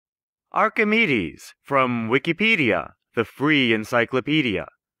Archimedes from Wikipedia, the free encyclopedia,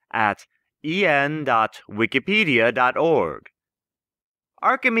 at en.wikipedia.org.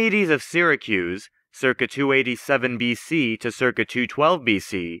 Archimedes of Syracuse, circa 287 BC to circa 212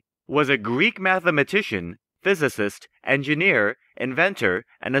 BC, was a Greek mathematician, physicist, engineer, inventor,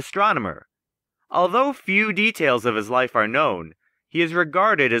 and astronomer. Although few details of his life are known, he is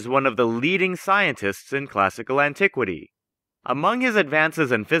regarded as one of the leading scientists in classical antiquity. Among his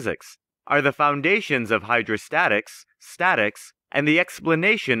advances in physics are the foundations of hydrostatics, statics, and the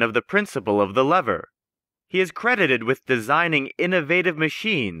explanation of the principle of the lever. He is credited with designing innovative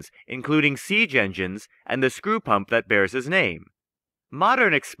machines, including siege engines and the screw pump that bears his name.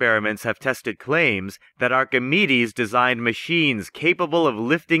 Modern experiments have tested claims that Archimedes designed machines capable of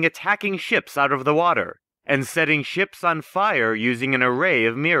lifting attacking ships out of the water and setting ships on fire using an array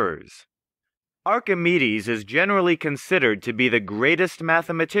of mirrors. Archimedes is generally considered to be the greatest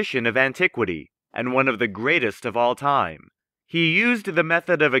mathematician of antiquity and one of the greatest of all time. He used the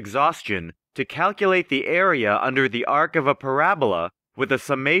method of exhaustion to calculate the area under the arc of a parabola with a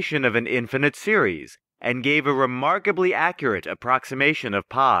summation of an infinite series, and gave a remarkably accurate approximation of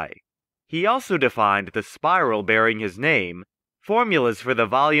pi. He also defined the spiral bearing his name, formulas for the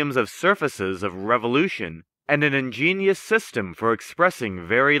volumes of surfaces of revolution, and an ingenious system for expressing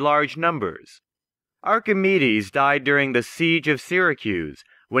very large numbers. Archimedes died during the siege of Syracuse,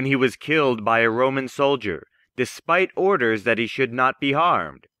 when he was killed by a Roman soldier, despite orders that he should not be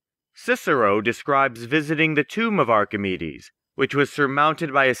harmed. Cicero describes visiting the tomb of Archimedes, which was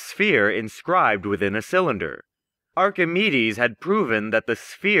surmounted by a sphere inscribed within a cylinder. Archimedes had proven that the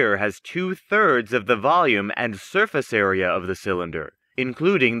sphere has 2/3 of the volume and surface area of the cylinder,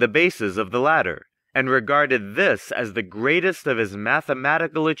 including the bases of the latter, and regarded this as the greatest of his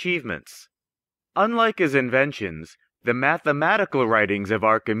mathematical achievements. Unlike his inventions, the mathematical writings of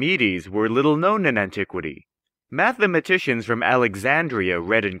Archimedes were little known in antiquity. Mathematicians from Alexandria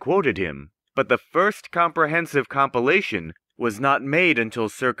read and quoted him, but the first comprehensive compilation was not made until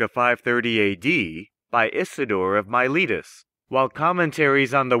circa 530 AD by Isidore of Miletus, while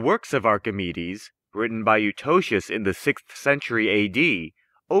commentaries on the works of Archimedes, written by Eutocius in the 6th century AD,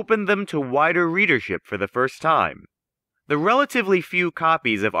 opened them to wider readership for the first time. The relatively few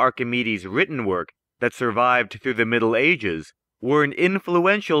copies of Archimedes' written work that survived through the Middle Ages were an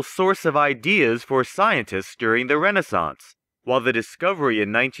influential source of ideas for scientists during the Renaissance, while the discovery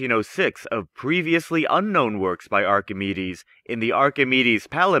in 1906 of previously unknown works by Archimedes in the Archimedes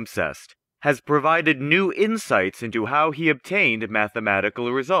palimpsest has provided new insights into how he obtained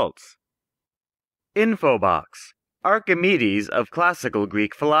mathematical results. Infobox: Archimedes of Classical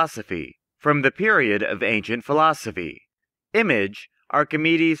Greek Philosophy, from the period of ancient philosophy. Image: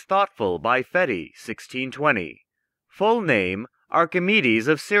 Archimedes Thoughtful by Feti, 1620. Full name: Archimedes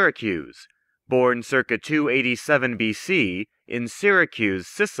of Syracuse. Born circa 287 BC in Syracuse,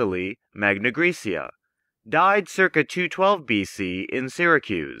 Sicily, Magna Graecia. Died circa 212 BC in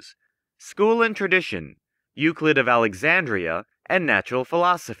Syracuse. School and tradition: Euclid of Alexandria and natural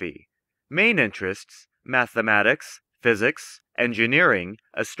philosophy. Main interests: mathematics, physics, engineering,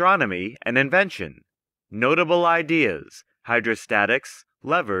 astronomy, and invention. Notable ideas: hydrostatics,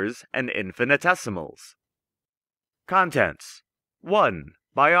 levers, and infinitesimals. Contents: 1.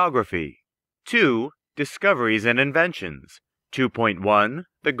 Biography. 2. Discoveries and inventions. 2.1.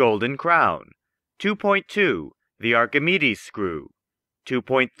 The Golden Crown. 2.2. The Archimedes Screw.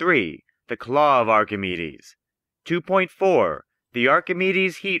 2.3. The Claw of Archimedes. 2.4. The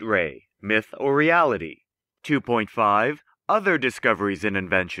Archimedes Heat Ray, Myth or Reality. 2.5. Other discoveries and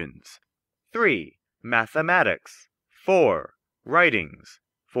inventions. 3. Mathematics. 4. Writings.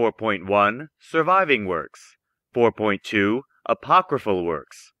 4.1. Surviving works. 4.2. Apocryphal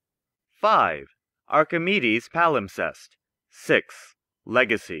works. 5. Archimedes palimpsest. 6.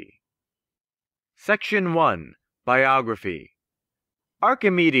 Legacy. Section 1. Biography.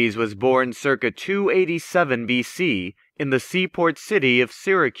 Archimedes was born circa 287 BC in the seaport city of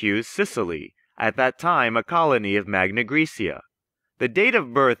Syracuse, Sicily, at that time a colony of Magna Graecia. The date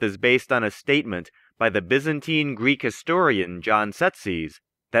of birth is based on a statement by the Byzantine Greek historian John Tzetzes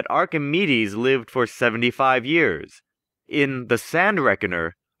that Archimedes lived for 75 years. In The Sand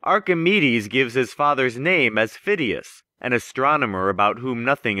Reckoner, Archimedes gives his father's name as Phidias, an astronomer about whom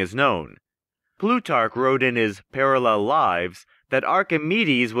nothing is known. Plutarch wrote in his Parallel Lives that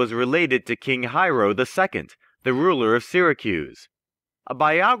Archimedes was related to King Hiero II, the ruler of Syracuse. A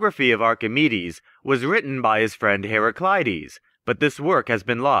biography of Archimedes was written by his friend Heraclides, but this work has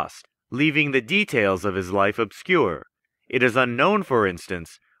been lost, leaving the details of his life obscure. It is unknown, for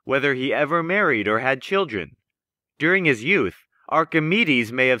instance, whether he ever married or had children. During his youth,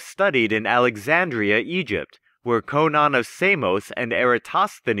 Archimedes may have studied in Alexandria, Egypt, where Conon of Samos and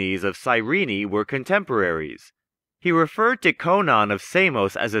Eratosthenes of Cyrene were contemporaries. He referred to Conon of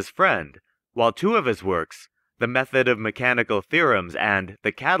Samos as his friend, while two of his works, The Method of Mechanical Theorems and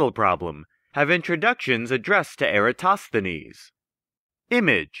The Cattle Problem, have introductions addressed to Eratosthenes.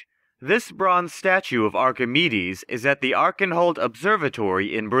 Image. This bronze statue of Archimedes is at the Archenhold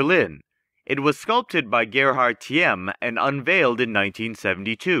Observatory in Berlin. It was sculpted by Gerhard Thiem and unveiled in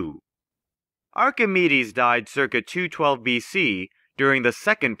 1972. Archimedes died circa 212 BC during the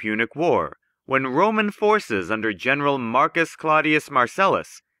Second Punic War, when Roman forces under General Marcus Claudius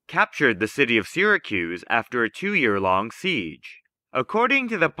Marcellus captured the city of Syracuse after a 2-year-long siege. According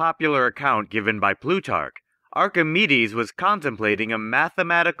to the popular account given by Plutarch, Archimedes was contemplating a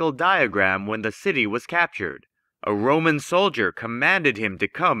mathematical diagram when the city was captured. A Roman soldier commanded him to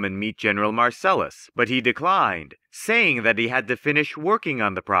come and meet General Marcellus, but he declined, saying that he had to finish working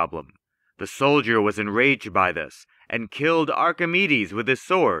on the problem. The soldier was enraged by this, and killed Archimedes with his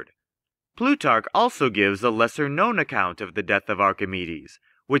sword. Plutarch also gives a lesser-known account of the death of Archimedes,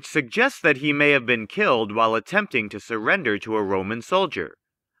 which suggests that he may have been killed while attempting to surrender to a Roman soldier.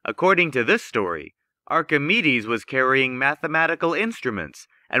 According to this story, Archimedes was carrying mathematical instruments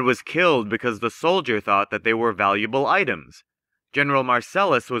and was killed because the soldier thought that they were valuable items. General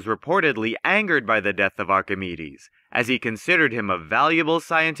Marcellus was reportedly angered by the death of Archimedes, as he considered him a valuable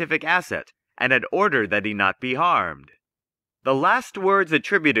scientific asset and had ordered that he not be harmed. The last words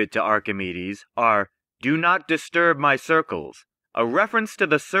attributed to Archimedes are, "Do not disturb my circles," a reference to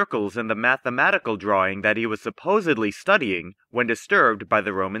the circles in the mathematical drawing that he was supposedly studying when disturbed by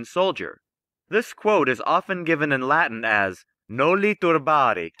the Roman soldier. This quote is often given in Latin as "noli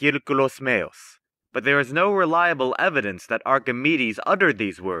turbare circulos meos," but there is no reliable evidence that Archimedes uttered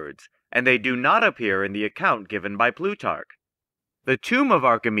these words, and they do not appear in the account given by Plutarch. The tomb of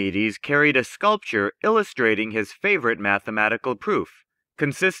Archimedes carried a sculpture illustrating his favorite mathematical proof,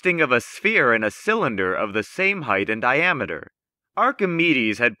 consisting of a sphere and a cylinder of the same height and diameter.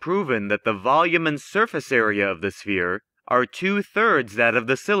 Archimedes had proven that the volume and surface area of the sphere are 2/3 that of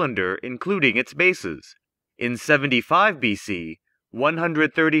the cylinder, including its bases. In 75 BC,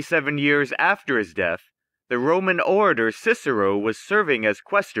 137 years after his death, the Roman orator Cicero was serving as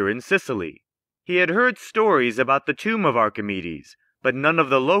quaestor in Sicily. He had heard stories about the tomb of Archimedes, but none of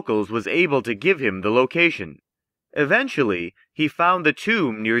the locals was able to give him the location. Eventually, he found the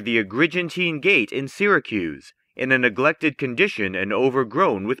tomb near the Agrigentine Gate in Syracuse, in a neglected condition and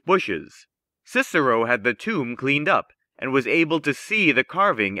overgrown with bushes. Cicero had the tomb cleaned up, and was able to see the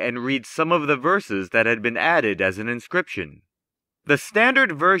carving and read some of the verses that had been added as an inscription. The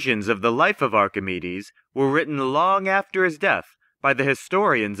standard versions of the life of Archimedes were written long after his death by the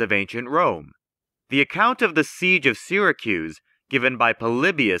historians of ancient Rome. The account of the siege of Syracuse, given by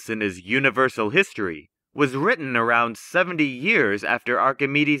Polybius in his Universal History, was written around 70 years after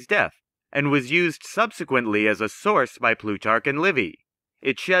Archimedes' death, and was used subsequently as a source by Plutarch and Livy.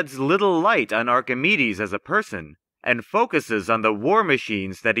 It sheds little light on Archimedes as a person, and focuses on the war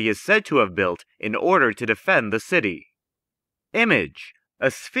machines that he is said to have built in order to defend the city. Image. A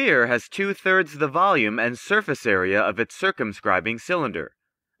sphere has 2/3 the volume and surface area of its circumscribing cylinder.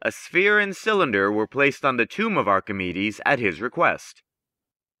 A sphere and cylinder were placed on the tomb of Archimedes at his request.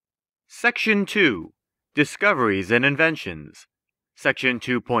 Section 2. Discoveries and Inventions. Section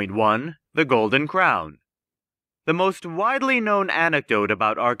 2.1. The Golden Crown. The most widely known anecdote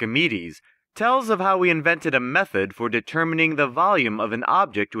about Archimedes tells of how he invented a method for determining the volume of an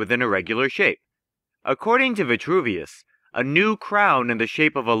object within a regular shape. According to Vitruvius, a new crown in the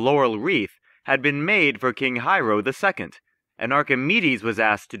shape of a laurel wreath had been made for King Hiero II, and Archimedes was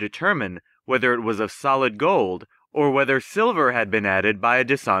asked to determine whether it was of solid gold or whether silver had been added by a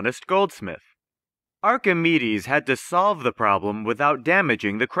dishonest goldsmith. Archimedes had to solve the problem without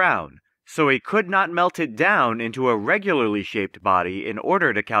damaging the crown, so he could not melt it down into a regularly shaped body in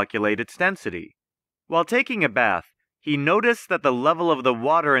order to calculate its density. While taking a bath, he noticed that the level of the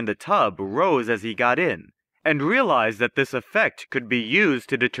water in the tub rose as he got in, and realized that this effect could be used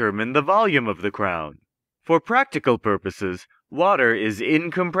to determine the volume of the crown. For practical purposes, water is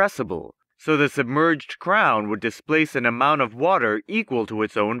incompressible, so the submerged crown would displace an amount of water equal to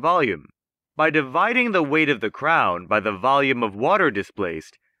its own volume. By dividing the weight of the crown by the volume of water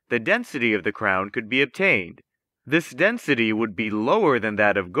displaced, the density of the crown could be obtained. This density would be lower than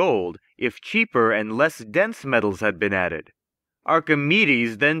that of gold if cheaper and less dense metals had been added.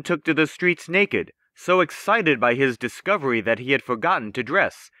 Archimedes then took to the streets naked, so excited by his discovery that he had forgotten to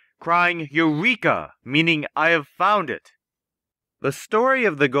dress, crying "Eureka!" meaning "I have found it!" The story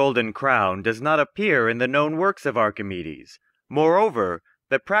of the Golden Crown does not appear in the known works of Archimedes, Moreover,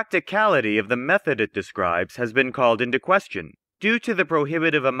 the practicality of the method it describes has been called into question, due to the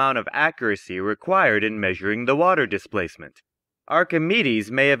prohibitive amount of accuracy required in measuring the water displacement. Archimedes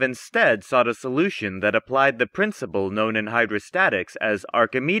may have instead sought a solution that applied the principle known in hydrostatics as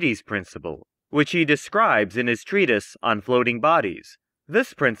Archimedes' principle, which he describes in his treatise on floating bodies.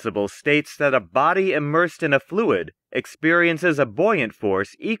 This principle states that a body immersed in a fluid experiences a buoyant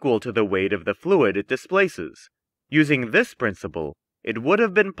force equal to the weight of the fluid it displaces. Using this principle, it would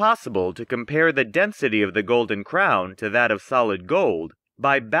have been possible to compare the density of the golden crown to that of solid gold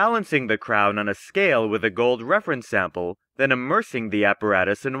by balancing the crown on a scale with a gold reference sample, then immersing the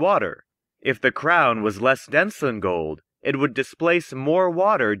apparatus in water. If the crown was less dense than gold, it would displace more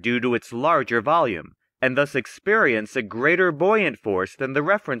water due to its larger volume, and thus experience a greater buoyant force than the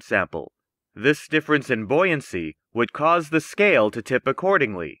reference sample. This difference in buoyancy would cause the scale to tip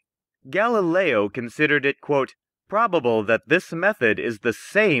accordingly. Galileo considered it, quote, probable that this method is the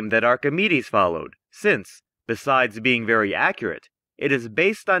same that Archimedes followed, since, besides being very accurate, it is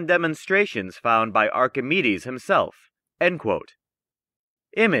based on demonstrations found by Archimedes himself. End quote.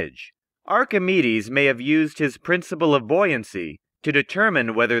 Image. Archimedes may have used his principle of buoyancy to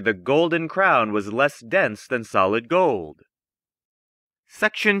determine whether the golden crown was less dense than solid gold.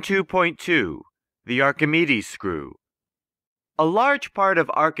 Section 2.2. The Archimedes Screw. A large part of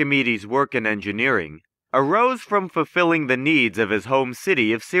Archimedes' work in engineering arose from fulfilling the needs of his home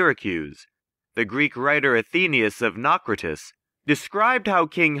city of Syracuse. The Greek writer Athenaeus of Naucratis described how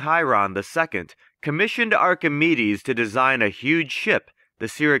King Hieron II commissioned Archimedes to design a huge ship, the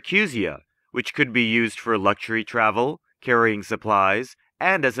Syracusia, which could be used for luxury travel, carrying supplies,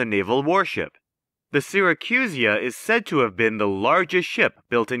 and as a naval warship. The Syracusia is said to have been the largest ship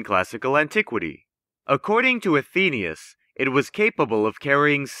built in classical antiquity. According to Athenaeus, it was capable of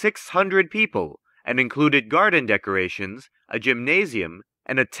carrying 600 people, and included garden decorations, a gymnasium,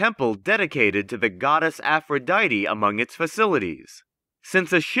 and a temple dedicated to the goddess Aphrodite among its facilities.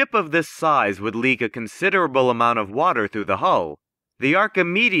 Since a ship of this size would leak a considerable amount of water through the hull, the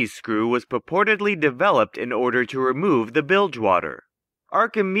Archimedes screw was purportedly developed in order to remove the bilge water.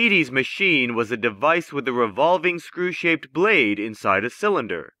 Archimedes' machine was a device with a revolving screw-shaped blade inside a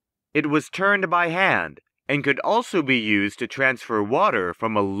cylinder. It was turned by hand, and could also be used to transfer water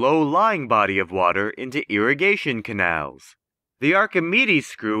from a low-lying body of water into irrigation canals. The Archimedes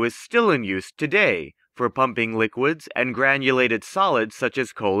screw is still in use today for pumping liquids and granulated solids such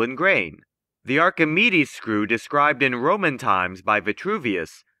as coal and grain. The Archimedes screw described in Roman times by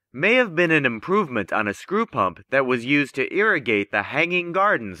Vitruvius may have been an improvement on a screw pump that was used to irrigate the hanging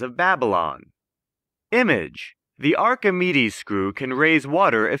gardens of Babylon. Image. The Archimedes screw can raise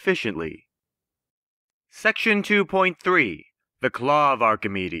water efficiently. Section 2.3. The Claw of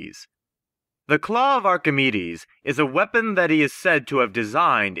Archimedes. The Claw of Archimedes is a weapon that he is said to have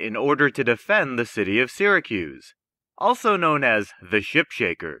designed in order to defend the city of Syracuse. Also known as the Ship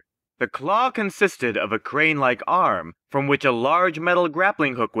Shaker, the claw consisted of a crane-like arm from which a large metal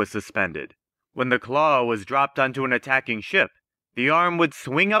grappling hook was suspended. When the claw was dropped onto an attacking ship, the arm would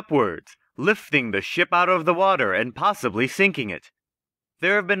swing upwards, lifting the ship out of the water and possibly sinking it.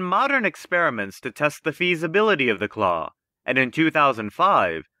 There have been modern experiments to test the feasibility of the claw, and in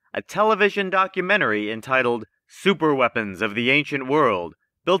 2005, a television documentary entitled Superweapons of the Ancient World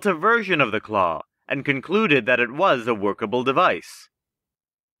built a version of the claw and concluded that it was a workable device.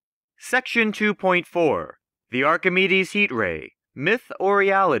 Section 2.4. The Archimedes Heat Ray, Myth or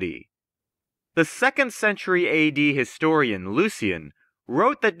Reality? The 2nd century AD historian Lucian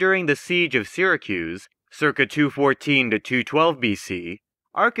wrote that during the siege of Syracuse, circa 214 to 212 BC,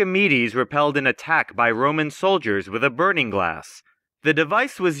 Archimedes repelled an attack by Roman soldiers with a burning glass. The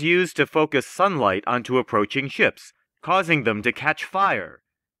device was used to focus sunlight onto approaching ships, causing them to catch fire.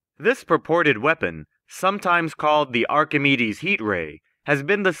 This purported weapon, sometimes called the Archimedes heat ray, has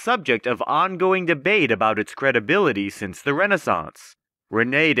been the subject of ongoing debate about its credibility since the Renaissance.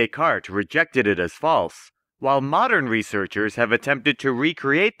 René Descartes rejected it as false, while modern researchers have attempted to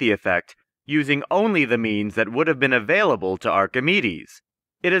recreate the effect using only the means that would have been available to Archimedes.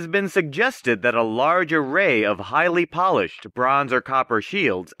 It has been suggested that a large array of highly polished bronze or copper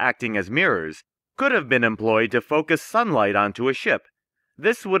shields acting as mirrors could have been employed to focus sunlight onto a ship.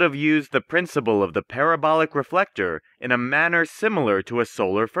 This would have used the principle of the parabolic reflector in a manner similar to a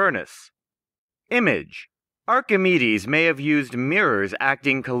solar furnace. Image. Archimedes may have used mirrors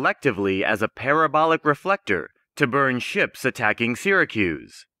acting collectively as a parabolic reflector to burn ships attacking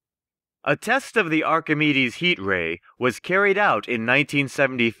Syracuse. A test of the Archimedes heat ray was carried out in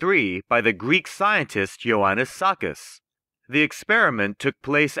 1973 by the Greek scientist Ioannis Sakis. The experiment took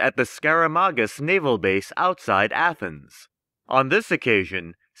place at the Skaramagas naval base outside Athens. On this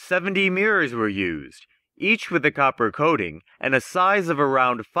occasion, 70 mirrors were used, each with a copper coating and a size of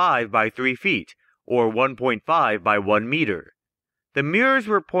around 5 by 3 feet, or 1.5 by 1 meter. The mirrors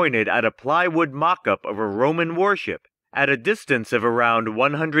were pointed at a plywood mock-up of a Roman warship at a distance of around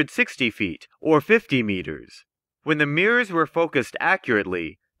 160 feet, or 50 meters. When the mirrors were focused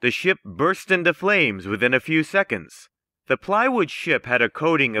accurately, the ship burst into flames within a few seconds. The plywood ship had a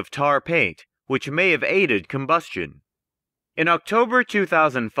coating of tar paint, which may have aided combustion. In October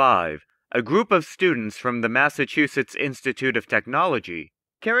 2005, a group of students from the Massachusetts Institute of Technology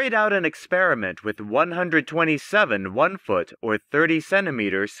carried out an experiment with 127 1-foot or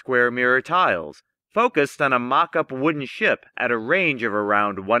 30-centimeter square mirror tiles focused on a mock-up wooden ship at a range of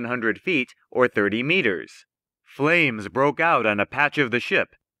around 100 feet or 30 meters. Flames broke out on a patch of the ship,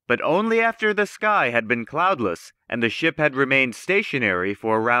 but only after the sky had been cloudless and the ship had remained stationary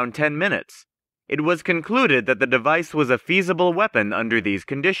for around 10 minutes. It was concluded that the device was a feasible weapon under these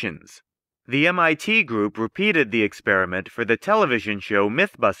conditions. The MIT group repeated the experiment for the television show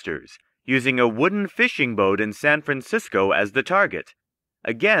Mythbusters, using a wooden fishing boat in San Francisco as the target.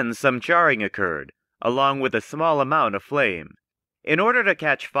 Again, some charring occurred, along with a small amount of flame. In order to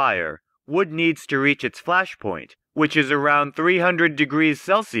catch fire, wood needs to reach its flash point, which is around 300 degrees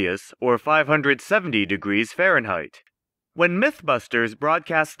Celsius or 570 degrees Fahrenheit. When Mythbusters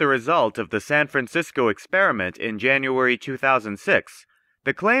broadcast the result of the San Francisco experiment in January 2006,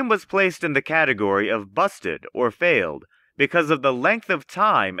 the claim was placed in the category of busted or failed because of the length of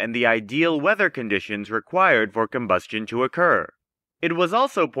time and the ideal weather conditions required for combustion to occur. It was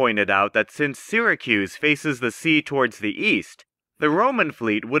also pointed out that since Syracuse faces the sea towards the east, the Roman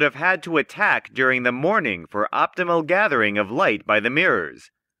fleet would have had to attack during the morning for optimal gathering of light by the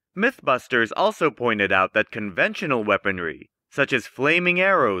mirrors. Mythbusters also pointed out that conventional weaponry, such as flaming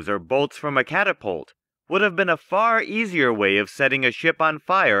arrows or bolts from a catapult, would have been a far easier way of setting a ship on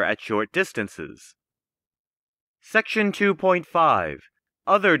fire at short distances. Section 2.5.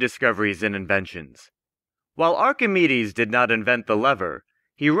 Other discoveries and inventions. While Archimedes did not invent the lever,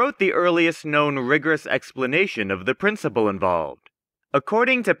 he wrote the earliest known rigorous explanation of the principle involved.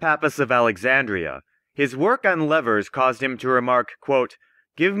 According to Pappus of Alexandria, his work on levers caused him to remark, quote,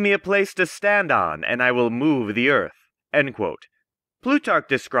 "Give me a place to stand on, and I will move the earth." End quote. Plutarch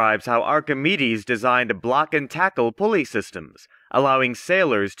describes how Archimedes designed block and tackle pulley systems, allowing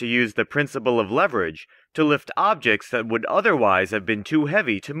sailors to use the principle of leverage to lift objects that would otherwise have been too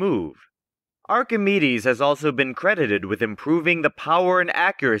heavy to move. Archimedes has also been credited with improving the power and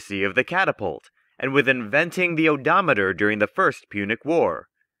accuracy of the catapult, and with inventing the odometer during the First Punic War.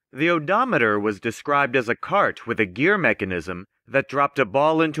 The odometer was described as a cart with a gear mechanism that dropped a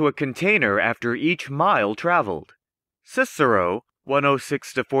ball into a container after each mile traveled. Cicero,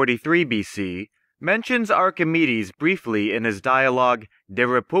 106–43 BC, mentions Archimedes briefly in his dialogue De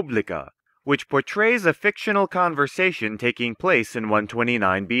Republica, which portrays a fictional conversation taking place in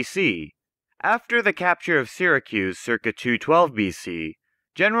 129 BC. After the capture of Syracuse circa 212 BC,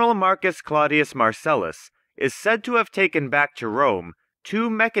 General Marcus Claudius Marcellus is said to have taken back to Rome 2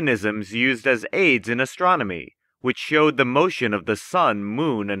 mechanisms used as aids in astronomy, which showed the motion of the sun,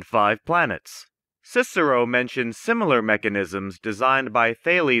 moon, and 5 planets. Cicero mentions similar mechanisms designed by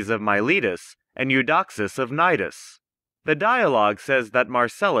Thales of Miletus and Eudoxus of Cnidus. The dialogue says that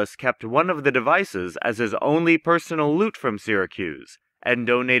Marcellus kept one of the devices as his only personal loot from Syracuse, and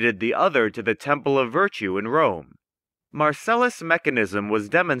donated the other to the Temple of Virtue in Rome. Marcellus' mechanism was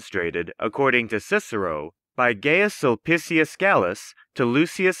demonstrated, according to Cicero, by Gaius Sulpicius Gallus to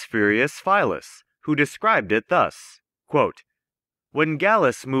Lucius Furius Philus, who described it thus, quote, "When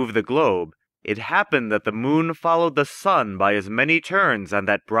Gallus moved the globe, it happened that the moon followed the sun by as many turns on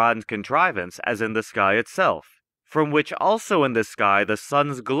that bronze contrivance as in the sky itself, from which also in the sky the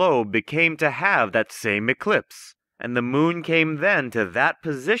sun's globe became to have that same eclipse, and the moon came then to that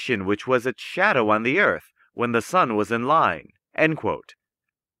position which was its shadow on the earth, when the sun was in line." End quote.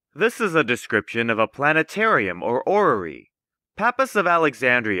 This is a description of a planetarium or orrery. Pappus of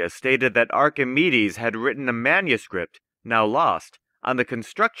Alexandria stated that Archimedes had written a manuscript, now lost, on the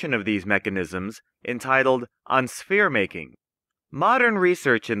construction of these mechanisms, entitled On Sphere Making. Modern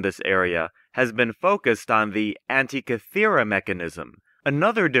research in this area has been focused on the Antikythera mechanism,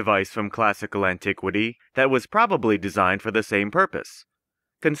 another device from classical antiquity that was probably designed for the same purpose.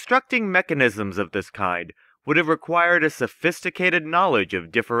 Constructing mechanisms of this kind would have required a sophisticated knowledge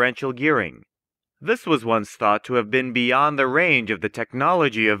of differential gearing. This was once thought to have been beyond the range of the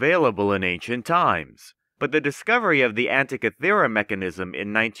technology available in ancient times, but the discovery of the Antikythera mechanism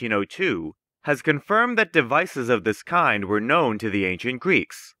in 1902 has confirmed that devices of this kind were known to the ancient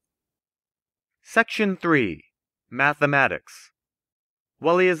Greeks. Section 3. Mathematics.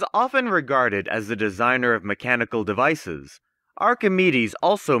 While he is often regarded as the designer of mechanical devices, Archimedes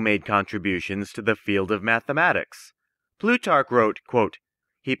also made contributions to the field of mathematics. Plutarch wrote, quote,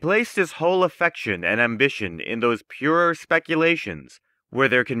 "He placed his whole affection and ambition in those purer speculations where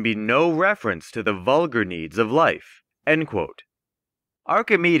there can be no reference to the vulgar needs of life." End quote.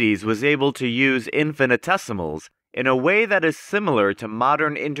 Archimedes was able to use infinitesimals in a way that is similar to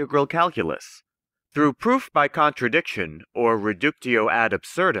modern integral calculus. Through proof by contradiction, or reductio ad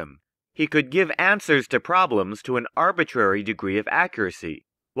absurdum, he could give answers to problems to an arbitrary degree of accuracy,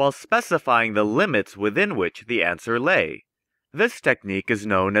 while specifying the limits within which the answer lay. This technique is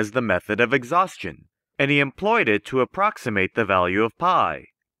known as the method of exhaustion, and he employed it to approximate the value of pi.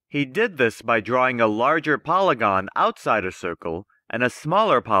 He did this by drawing a larger polygon outside a circle and a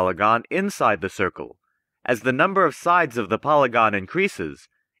smaller polygon inside the circle. As the number of sides of the polygon increases,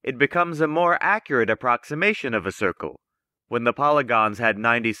 it becomes a more accurate approximation of a circle. When the polygons had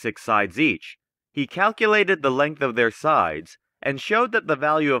 96 sides each, he calculated the length of their sides and showed that the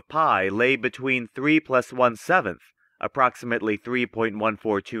value of pi lay between 3 plus 1/7, approximately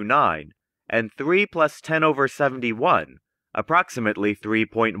 3.1429, and 3 plus 10 over 71, approximately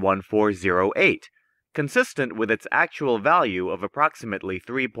 3.1408, consistent with its actual value of approximately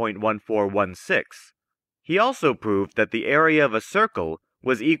 3.1416. He also proved that the area of a circle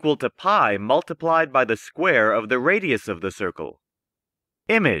was equal to pi multiplied by the square of the radius of the circle.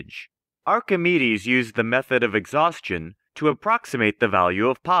 Image. Archimedes used the method of exhaustion to approximate the value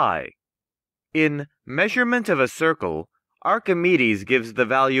of pi. In Measurement of a Circle, Archimedes gives the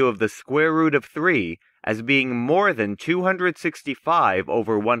value of the square root of 3 as being more than 265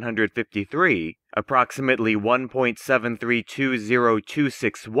 over 153, approximately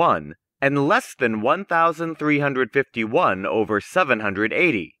 1.7320261, and less than 1,351 over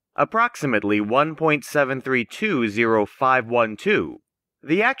 780, approximately 1.7320512.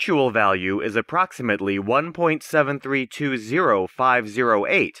 The actual value is approximately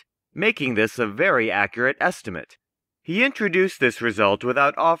 1.7320508, making this a very accurate estimate. He introduced this result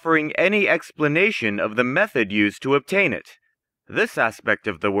without offering any explanation of the method used to obtain it. This aspect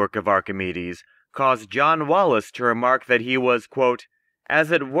of the work of Archimedes caused John Wallis to remark that he was, quote, "as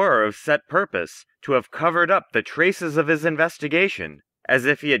it were of set purpose, to have covered up the traces of his investigation, as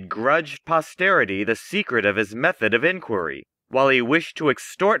if he had grudged posterity the secret of his method of inquiry, while he wished to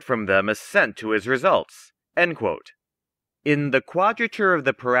extort from them assent to his results." End quote. In the quadrature of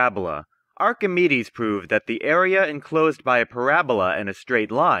the parabola, Archimedes proved that the area enclosed by a parabola in a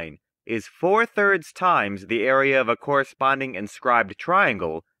straight line is 4/3 times the area of a corresponding inscribed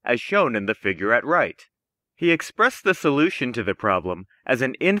triangle, as shown in the figure at right. He expressed the solution to the problem as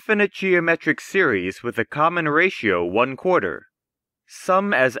an infinite geometric series with a common ratio 1/4.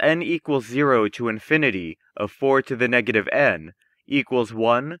 Sum as n equals 0 to infinity of 4 to the negative n equals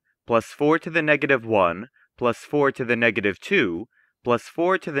 1 plus 4 to the negative 1 plus 4 to the negative 2 plus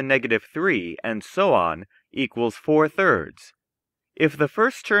 4 to the negative 3 and so on equals 4/3. If the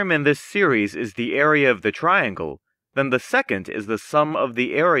first term in this series is the area of the triangle, then the second is the sum of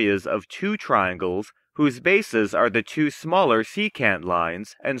the areas of two triangles whose bases are the two smaller secant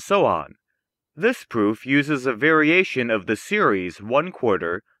lines, and so on. This proof uses a variation of the series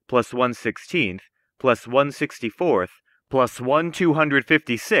 1/4 plus 1/16 plus 1/64 plus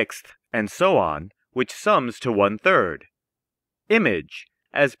 1/256, and so on, which sums to 1/3. Image.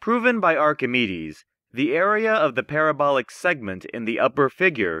 As proven by Archimedes, the area of the parabolic segment in the upper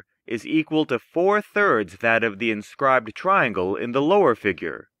figure is equal to 4/3 that of the inscribed triangle in the lower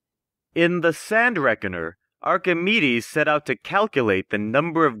figure. In the Sand Reckoner, Archimedes set out to calculate the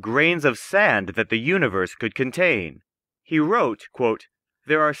number of grains of sand that the universe could contain. He wrote, quote,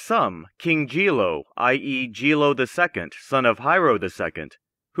 "There are some, King Gelo, i.e. Gelo II, son of Hiero II,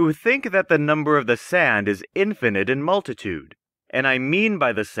 who think that the number of the sand is infinite in multitude. And I mean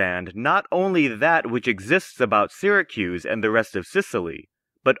by the sand not only that which exists about Syracuse and the rest of Sicily,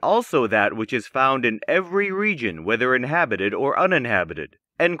 but also that which is found in every region, whether inhabited or uninhabited."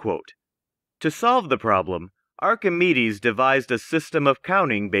 End quote. To solve the problem, Archimedes devised a system of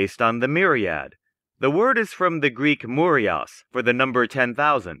counting based on the myriad. The word is from the Greek myrios, for the number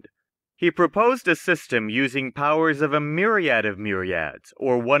 10,000. He proposed a system using powers of a myriad of myriads,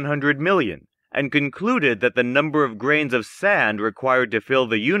 or 100 million, and concluded that the number of grains of sand required to fill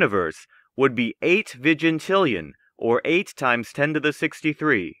the universe would be 8 vigintillion, or 8 times 10 to the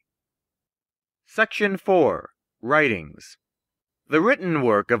 63. Section 4. Writings. The written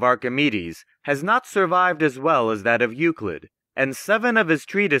work of Archimedes has not survived as well as that of Euclid, and 7 of his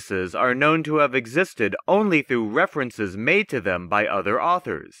treatises are known to have existed only through references made to them by other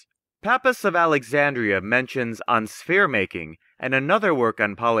authors. Pappus of Alexandria mentions on sphere-making and another work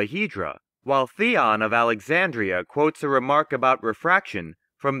on polyhedra, while Theon of Alexandria quotes a remark about refraction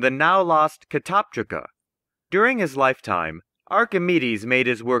from the now-lost Catoptrica. During his lifetime, Archimedes made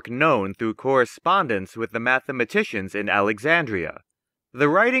his work known through correspondence with the mathematicians in Alexandria. The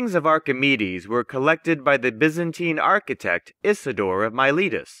writings of Archimedes were collected by the Byzantine architect Isidore of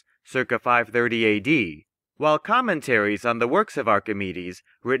Miletus, circa 530 AD, while commentaries on the works of Archimedes,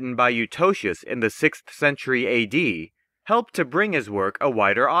 written by Eutocius in the 6th century AD, helped to bring his work a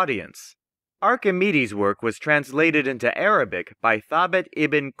wider audience. Archimedes' work was translated into Arabic by Thabit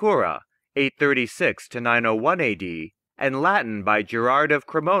ibn Qurra, 836 to 901 AD, and Latin by Gerard of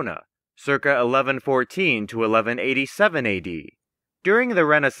Cremona, circa 1114 to 1187 AD. During the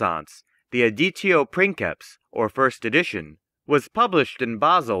Renaissance, the Editio Princeps, or first edition, was published in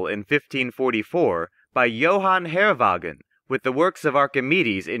Basel in 1544 by Johann Herwagen with the works of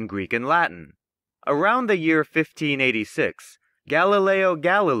Archimedes in Greek and Latin. Around the year 1586, Galileo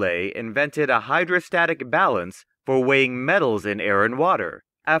Galilei invented a hydrostatic balance for weighing metals in air and water,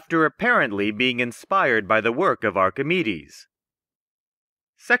 after apparently being inspired by the work of Archimedes.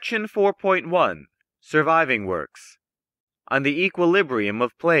 Section 4.1 Surviving Works. On the Equilibrium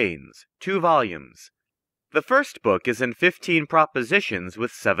of Planes, 2 volumes. The first book is in 15 propositions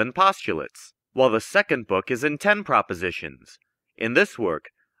with 7 postulates, while the second book is in 10 propositions. In this work,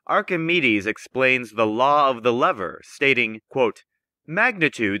 Archimedes explains the law of the lever, stating, quote,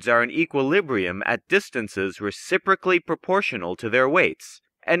 "Magnitudes are in equilibrium at distances reciprocally proportional to their weights."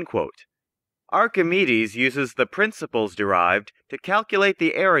 End quote. Archimedes uses the principles derived to calculate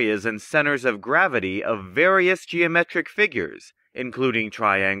the areas and centers of gravity of various geometric figures, including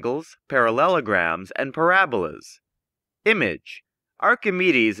triangles, parallelograms, and parabolas. Image.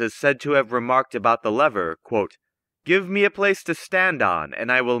 Archimedes is said to have remarked about the lever, quote, "Give me a place to stand on,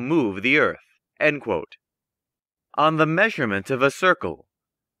 and I will move the earth." End quote. On the measurement of a circle.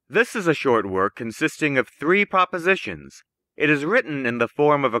 This is a short work consisting of 3 propositions. It is written in the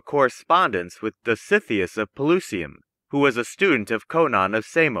form of a correspondence with Dositheus of Pelusium, who was a student of Conon of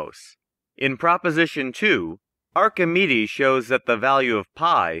Samos. In proposition 2, Archimedes shows that the value of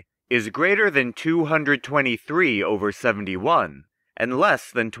pi is greater than 223 over 71 and less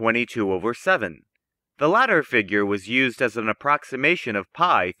than 22 over 7. The latter figure was used as an approximation of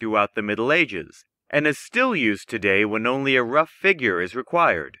pi throughout the Middle Ages, and is still used today when only a rough figure is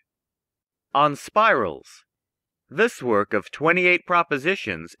required. On spirals. This work of 28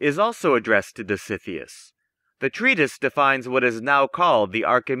 propositions is also addressed to Dositheus. The treatise defines what is now called the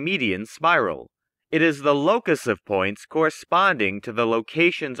Archimedean spiral. It is the locus of points corresponding to the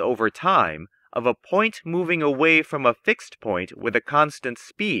locations over time of a point moving away from a fixed point with a constant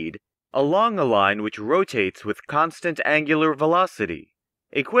speed along a line which rotates with constant angular velocity.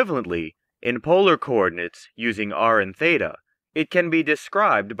 Equivalently, in polar coordinates using r and theta, it can be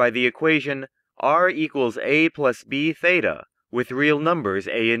described by the equation r equals a plus b theta, with real numbers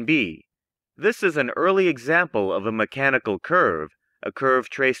a and b. This is an early example of a mechanical curve, a curve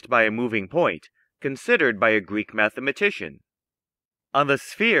traced by a moving point, considered by a Greek mathematician. On the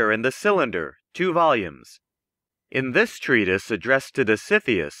sphere and the cylinder, 2 volumes. In this treatise addressed to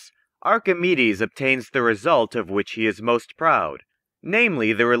Dositheus, Archimedes obtains the result of which he is most proud,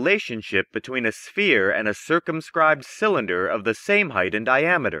 namely the relationship between a sphere and a circumscribed cylinder of the same height and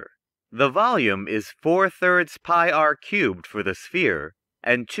diameter. The volume is 4/3 pi r cubed for the sphere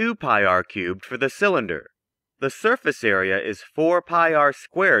and 2 pi r cubed for the cylinder. The surface area is 4 pi r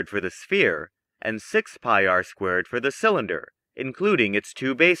squared for the sphere and 6 pi r squared for the cylinder, including its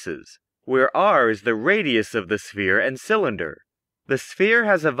 2 bases, where r is the radius of the sphere and cylinder. The sphere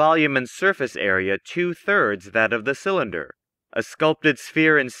has a volume and surface area 2/3 that of the cylinder. A sculpted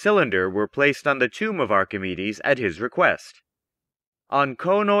sphere and cylinder were placed on the tomb of Archimedes at his request. On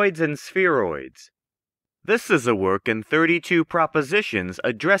conoids and spheroids. This is a work in 32 propositions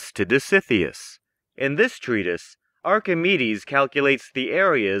addressed to Dositheus. In this treatise, Archimedes calculates the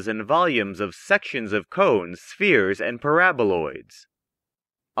areas and volumes of sections of cones, spheres, and paraboloids.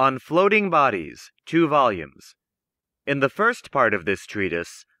 On floating bodies, 2 volumes. In the first part of this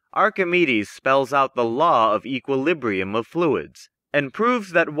treatise, Archimedes spells out the law of equilibrium of fluids, and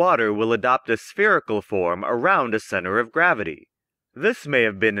proves that water will adopt a spherical form around a center of gravity. This may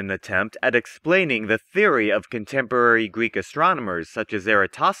have been an attempt at explaining the theory of contemporary Greek astronomers such as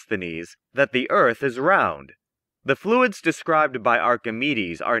Eratosthenes that the Earth is round. The fluids described by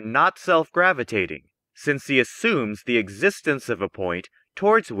Archimedes are not self-gravitating, since he assumes the existence of a point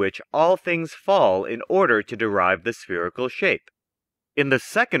towards which all things fall in order to derive the spherical shape. In the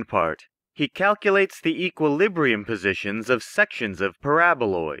second part, he calculates the equilibrium positions of sections of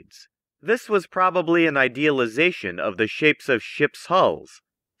paraboloids. This was probably an idealization of the shapes of ships' hulls.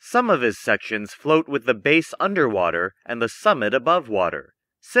 Some of his sections float with the base underwater and the summit above water,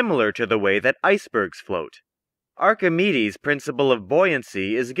 similar to the way that icebergs float. Archimedes' principle of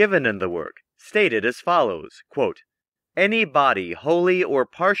buoyancy is given in the work, stated as follows, quote, "Any body wholly or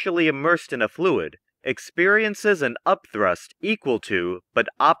partially immersed in a fluid experiences an upthrust equal to, but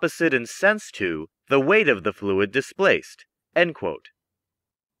opposite in sense to, the weight of the fluid displaced." End quote.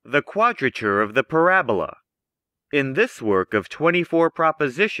 The quadrature of the parabola. In this work of 24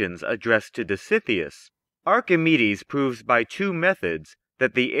 propositions addressed to Dositheus, Archimedes proves by two methods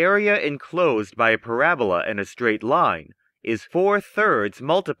that the area enclosed by a parabola in a straight line is 4/3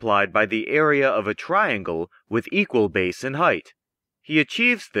 multiplied by the area of a triangle with equal base and height. He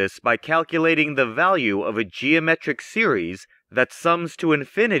achieves this by calculating the value of a geometric series that sums to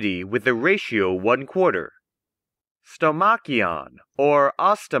infinity with the ratio 1/4. Stomachion, or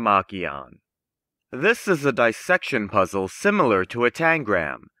ostomachion. This is a dissection puzzle similar to a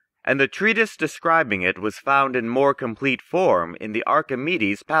tangram, and the treatise describing it was found in more complete form in the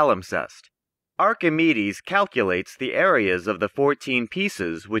Archimedes palimpsest. Archimedes calculates the areas of the 14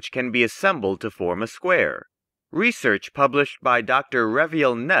 pieces which can be assembled to form a square. Research published by Dr.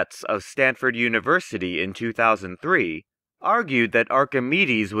 Reviel Netz of Stanford University in 2003 argued that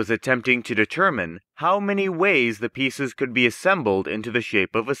Archimedes was attempting to determine how many ways the pieces could be assembled into the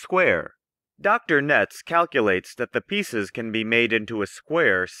shape of a square. Dr. Netz calculates that the pieces can be made into a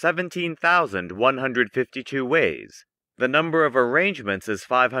square 17,152 ways. The number of arrangements is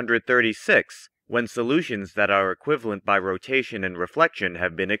 536, when solutions that are equivalent by rotation and reflection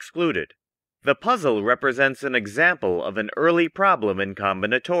have been excluded. The puzzle represents an example of an early problem in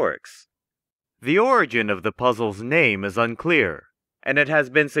combinatorics. The origin of the puzzle's name is unclear, and it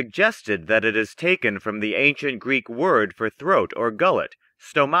has been suggested that it is taken from the ancient Greek word for throat or gullet,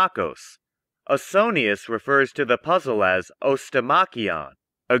 stomakos. Ausonius refers to the puzzle as ostomachion,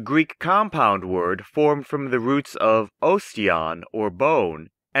 a Greek compound word formed from the roots of ostion, or bone,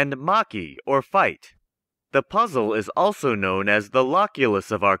 and maki, or fight. The puzzle is also known as the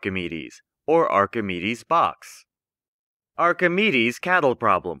loculus of Archimedes, or Archimedes' box. Archimedes' cattle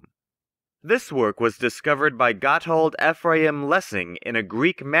problem. This work was discovered by Gotthold Ephraim Lessing in a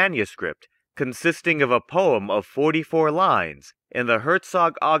Greek manuscript consisting of a poem of 44 lines in the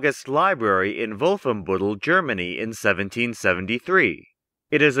Herzog August Library in Wolfenbüttel, Germany in 1773.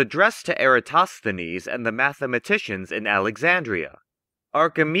 It is addressed to Eratosthenes and the mathematicians in Alexandria.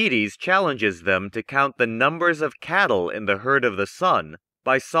 Archimedes challenges them to count the numbers of cattle in the herd of the sun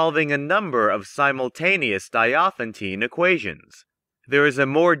by solving a number of simultaneous Diophantine equations. There is a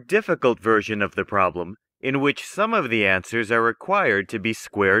more difficult version of the problem in which some of the answers are required to be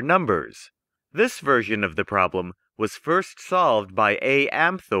square numbers. This version of the problem was first solved by A.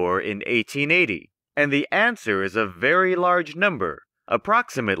 Amthor in 1880, and the answer is a very large number,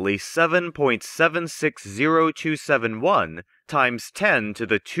 approximately 7.760271 times 10 to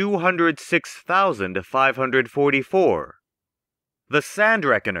the 206,544. The Sand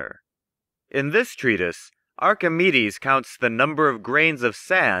Reckoner. In this treatise, Archimedes counts the number of grains of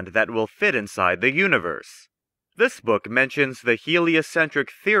sand that will fit inside the universe. This book mentions the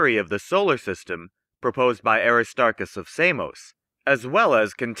heliocentric theory of the solar system proposed by Aristarchus of Samos, as well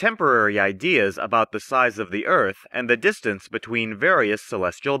as contemporary ideas about the size of the Earth and the distance between various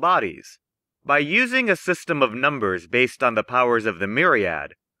celestial bodies. By using a system of numbers based on the powers of the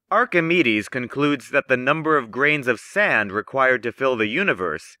myriad, Archimedes concludes that the number of grains of sand required to fill the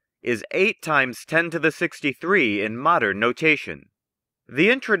universe is 8 times 10 to the 63 in modern notation. The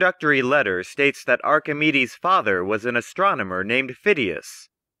introductory letter states that Archimedes' father was an astronomer named Phidias.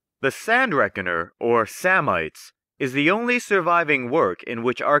 The Sand Reckoner, or Samites, is the only surviving work in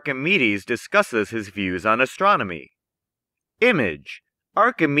which Archimedes discusses his views on astronomy. Image.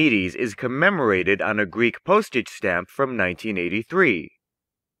 Archimedes is commemorated on a Greek postage stamp from 1983.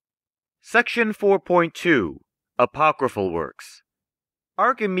 Section 4.2. Apocryphal Works.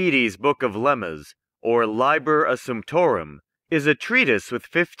 Archimedes' Book of Lemmas, or Liber Assumptorum, is a treatise with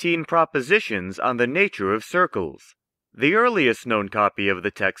 15 propositions on the nature of circles. The earliest known copy of the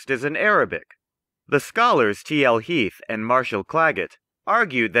text is in Arabic. The scholars T. L. Heath and Marshall Claggett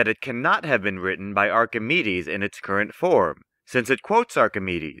argued that it cannot have been written by Archimedes in its current form, since it quotes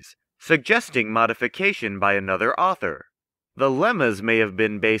Archimedes, suggesting modification by another author. The lemmas may have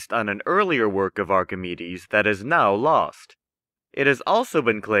been based on an earlier work of Archimedes that is now lost. It has also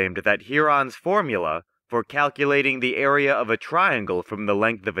been claimed that Heron's formula for calculating the area of a triangle from the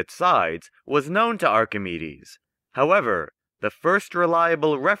length of its sides was known to Archimedes. However, the first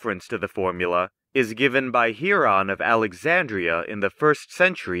reliable reference to the formula is given by Hieron of Alexandria in the 1st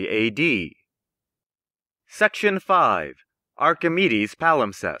century AD. Section 5. Archimedes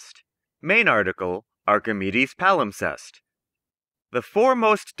Palimpsest. Main article, Archimedes Palimpsest. The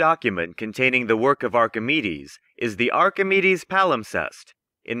foremost document containing the work of Archimedes is the Archimedes Palimpsest.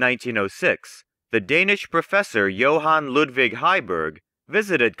 In 1906, the Danish professor Johann Ludwig Heiberg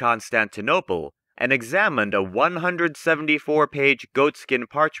visited Constantinople and examined a 174-page goatskin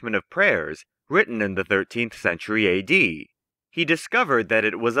parchment of prayers written in the 13th century AD. He discovered that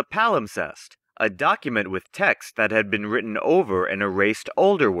it was a palimpsest, a document with text that had been written over and erased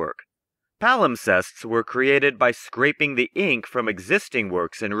older work. Palimpsests were created by scraping the ink from existing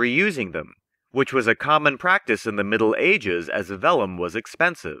works and reusing them, which was a common practice in the Middle Ages as vellum was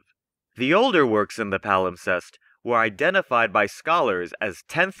expensive. The older works in the palimpsest were identified by scholars as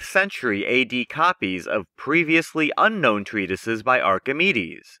 10th century AD copies of previously unknown treatises by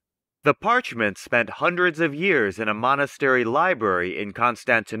Archimedes. The parchment spent hundreds of years in a monastery library in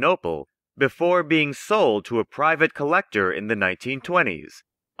Constantinople before being sold to a private collector in the 1920s.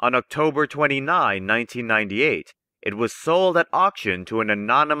 On October 29, 1998, it was sold at auction to an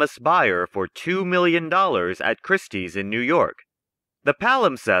anonymous buyer for $2 million at Christie's in New York. The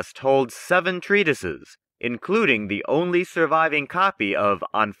palimpsest holds 7 treatises, including the only surviving copy of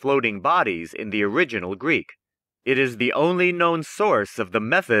On Floating Bodies in the original Greek. It is the only known source of the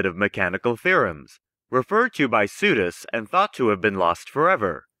method of mechanical theorems, referred to by Suidas and thought to have been lost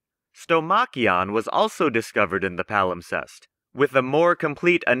forever. Stomachion was also discovered in the palimpsest, with a more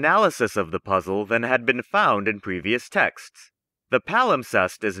complete analysis of the puzzle than had been found in previous texts. The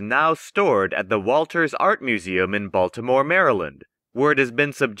palimpsest is now stored at the Walters Art Museum in Baltimore, Maryland, where it has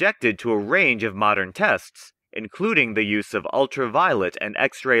been subjected to a range of modern tests, including the use of ultraviolet and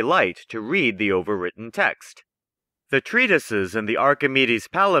X-ray light to read the overwritten text. The treatises in the Archimedes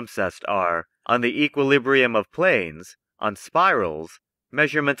palimpsest are On the Equilibrium of Planes, On Spirals,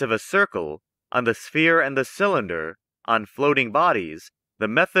 Measurement of a Circle, On the Sphere and the Cylinder, On Floating Bodies, The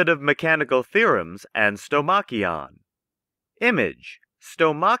Method of Mechanical Theorems, and Stomachion. Image: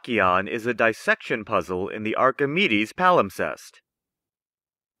 Stomachion is a dissection puzzle in the Archimedes palimpsest.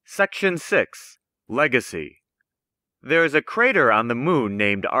 Section 6. Legacy. There is a crater on the Moon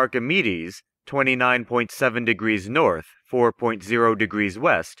named Archimedes, 29.7 degrees north, 4.0 degrees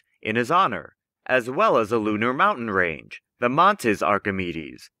west, in his honor, as well as a lunar mountain range, the Montes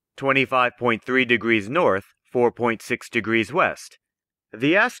Archimedes, 25.3 degrees north, 4.6 degrees west.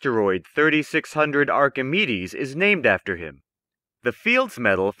 The asteroid 3600 Archimedes is named after him. The Fields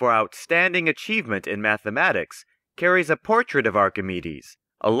Medal for Outstanding Achievement in Mathematics carries a portrait of Archimedes,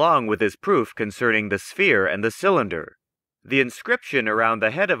 along with his proof concerning the sphere and the cylinder. The inscription around the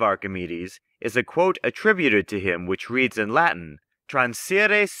head of Archimedes is a quote attributed to him which reads in Latin,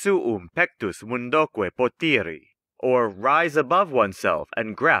 Transire suum pectus mundoque potiri, or rise above oneself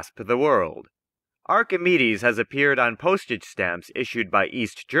and grasp the world. Archimedes has appeared on postage stamps issued by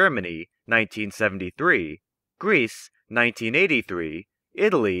East Germany, 1973, Greece, 1983,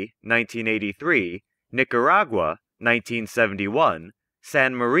 Italy, 1983, Nicaragua, 1971,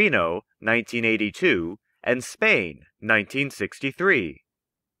 San Marino, 1982, and Spain, 1963.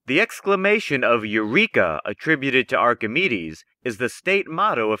 The exclamation of Eureka attributed to Archimedes is the state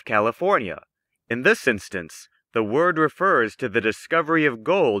motto of California. In this instance, the word refers to the discovery of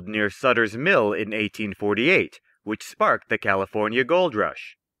gold near Sutter's Mill in 1848, which sparked the California Gold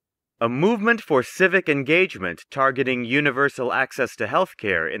Rush. A movement for civic engagement targeting universal access to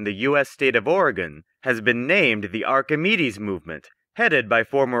healthcare in the U.S. state of Oregon has been named the Archimedes Movement, headed by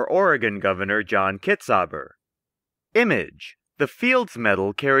former Oregon Governor John Kitzhaber. Image: The Fields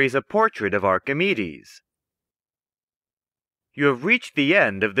Medal carries a portrait of Archimedes. You have reached the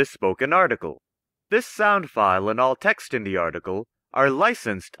end of this spoken article. This sound file and all text in the article are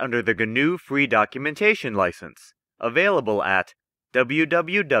licensed under the GNU Free Documentation License, available at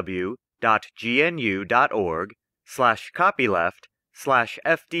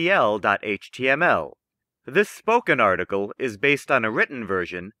www.gnu.org/copyleft/fdl.html. This spoken article is based on a written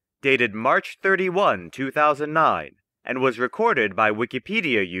version dated March 31, 2009, and was recorded by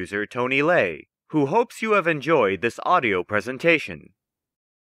Wikipedia user Tony Lay, who hopes you have enjoyed this audio presentation.